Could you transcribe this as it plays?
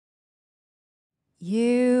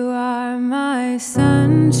You are my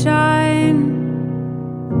sunshine,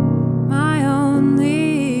 my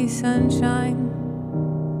only sunshine.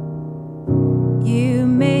 You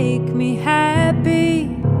make me happy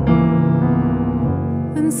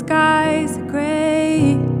when skies are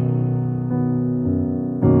gray.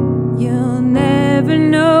 You'll never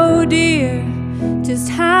know, dear, just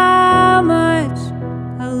how much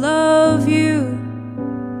I love you.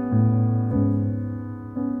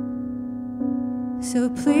 So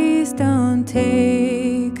please don't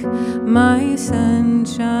take my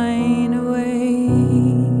sunshine away.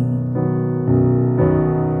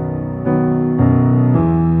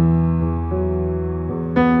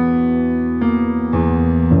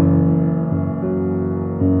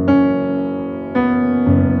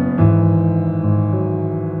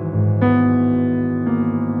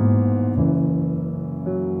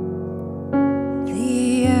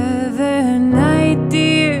 The other night,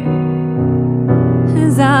 dear,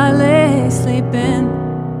 as I lay sleeping,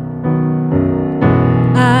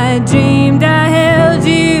 I dreamed I held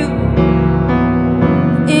you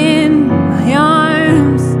in my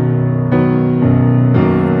arms.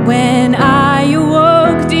 When I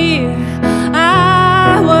awoke, dear,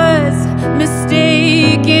 I was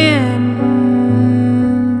mistaken,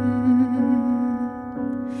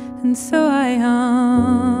 and so I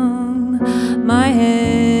hung my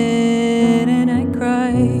head and I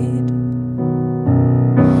cried.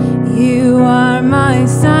 You are my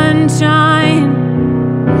sunshine,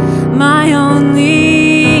 my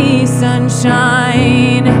only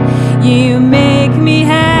sunshine. You make me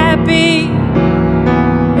happy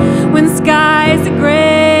when skies are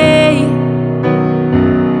gray.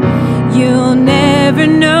 You'll never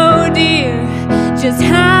know, dear, just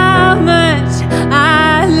how much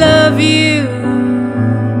I love you.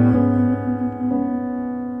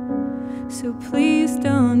 So please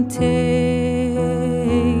don't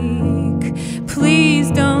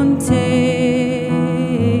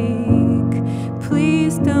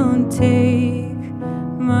please don't take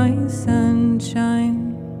my